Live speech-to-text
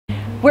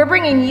We're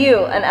bringing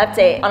you an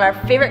update on our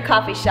favorite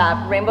coffee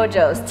shop, Rainbeau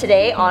Jos,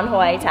 today on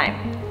Hawaii Time.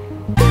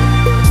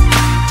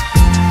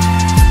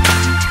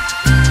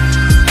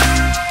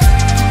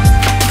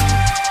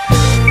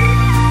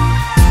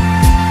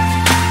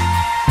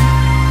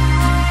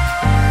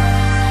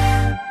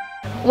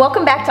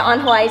 Welcome back to On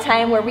Hawaii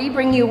Time, where we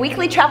bring you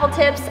weekly travel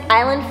tips,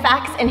 island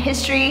facts, and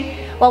history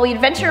while we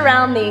adventure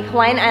around the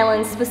Hawaiian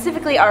Islands,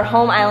 specifically our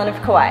home island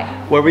of Kauai,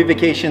 where we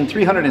vacation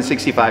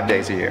 365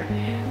 days a year.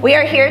 We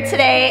are here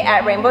today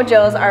at Rainbeau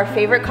Jos, our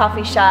favorite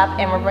coffee shop,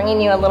 and we're bringing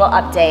you a little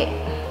update.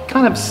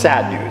 Kind of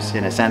sad news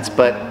in a sense,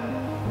 but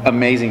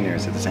amazing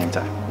news at the same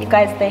time. You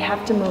guys, they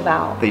have to move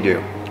out. They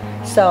do.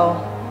 So,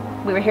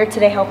 we were here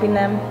today helping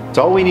them.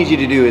 So all we need you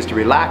to do is to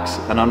relax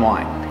and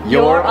unwind.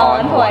 You're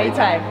on Hawaii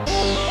Time.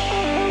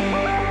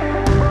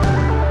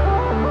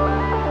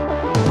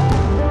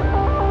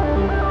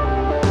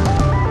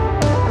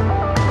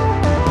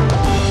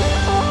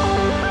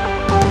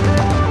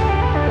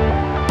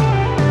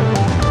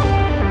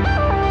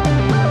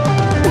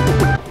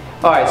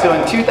 Alright, so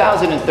in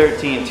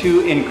 2013, two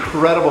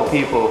incredible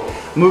people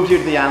moved here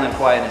to the island of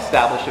Kauai and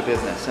established a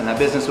business, and that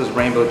business was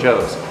Rainbeau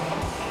Jos.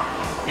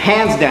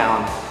 Hands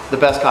down, the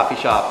best coffee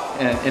shop,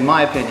 in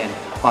my opinion,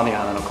 on the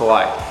island of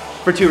Kauai.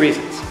 For two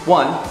reasons.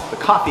 One, the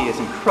coffee is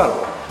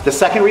incredible. The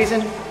second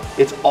reason,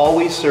 it's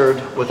always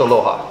served with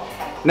Aloha.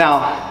 Now,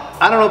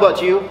 I don't know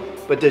about you,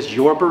 but does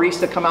your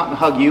barista come out and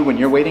hug you when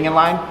you're waiting in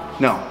line?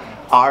 No,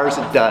 ours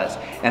does.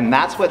 And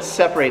that's what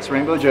separates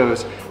Rainbeau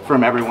Jos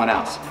from everyone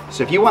else.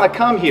 So if you want to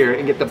come here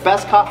and get the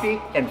best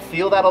coffee and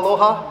feel that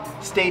Aloha,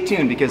 stay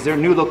tuned because their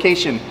new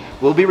location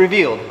will be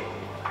revealed,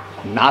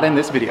 not in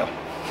this video.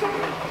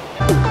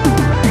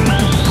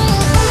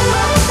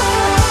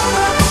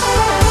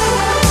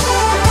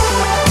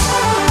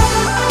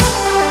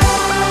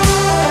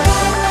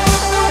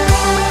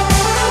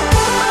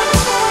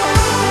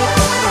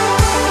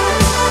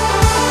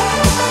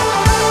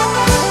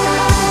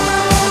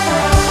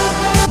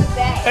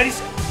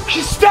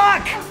 She's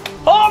stuck!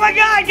 Oh my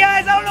god,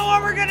 guys, I don't know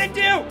what we're gonna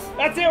do!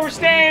 That's it, we're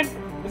staying.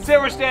 That's it,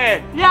 we're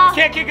staying. Yeah. You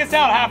can't kick us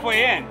out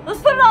halfway in.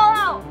 Let's put it all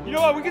out. You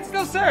know what, we can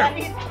still serve.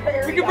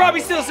 We could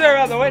probably still serve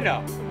out the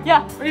window.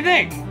 Yeah. What do you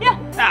think? Yeah.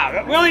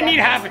 Nah, we only need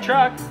half a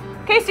truck.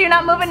 Okay, so you're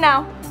not moving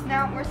now?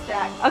 No, we're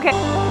stuck. Okay.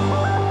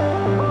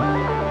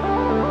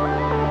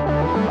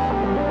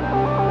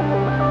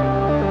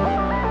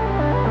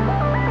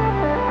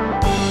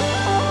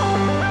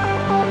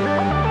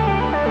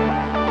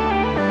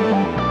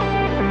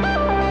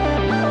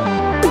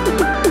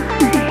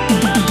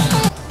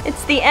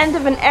 It's the end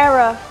of an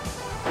era.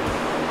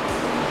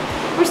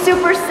 We're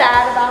super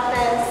sad about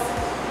this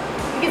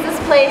because this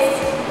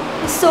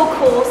place is so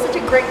cool, such a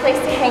great place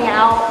to hang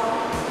out.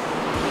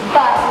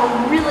 But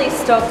we're really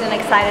stoked and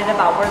excited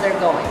about where they're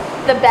going.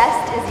 The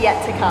best is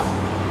yet to come.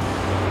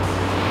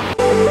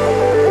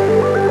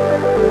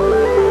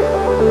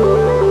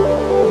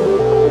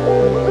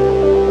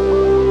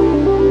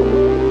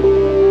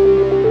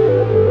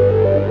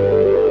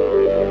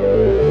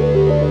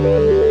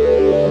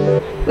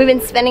 We've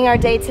been spending our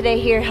day today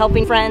here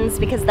helping friends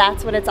because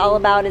that's what it's all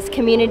about, is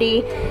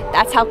community.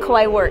 That's how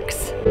Kauai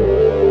works.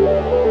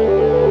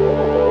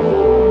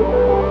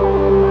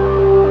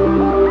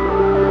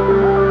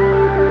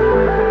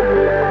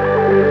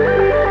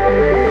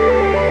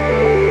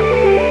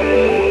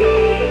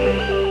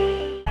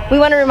 We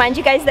want to remind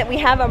you guys that we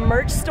have a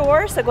merch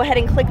store, so go ahead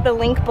and click the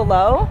link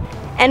below.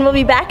 And we'll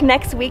be back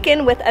next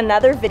weekend with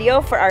another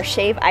video for our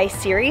Shave Ice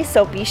series,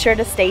 so be sure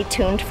to stay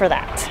tuned for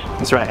that.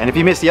 That's right, and if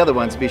you missed the other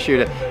ones, be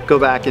sure to go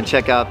back and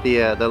check out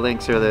the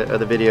links or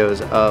the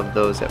videos of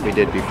those that we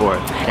did before.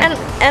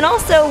 And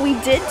also, we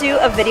did do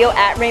a video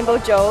at Rainbeau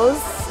Jos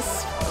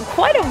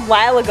quite a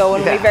while ago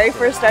when we very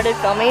first started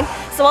filming.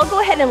 So I'll go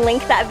ahead and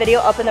link that video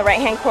up in the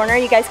right-hand corner.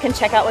 You guys can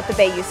check out what the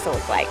bay used to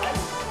look like.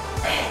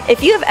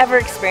 If you have ever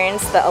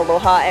experienced the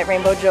Aloha at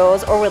Rainbeau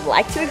Jos or would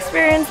like to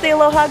experience the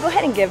Aloha, go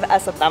ahead and give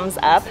us a thumbs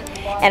up.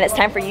 And it's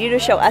time for you to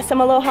show us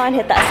some Aloha and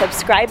hit that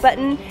subscribe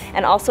button.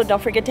 And also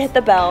don't forget to hit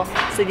the bell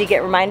so that you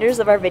get reminders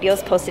of our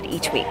videos posted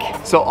each week.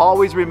 So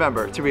always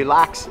remember to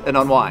relax and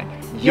unwind.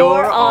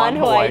 You're on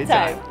Hawaii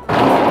Time.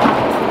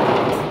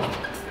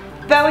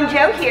 Bo and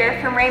Joe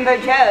here from Rainbeau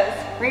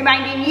Jos,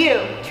 reminding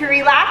you to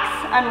relax,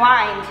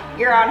 unwind.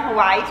 You're on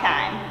Hawaii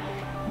Time.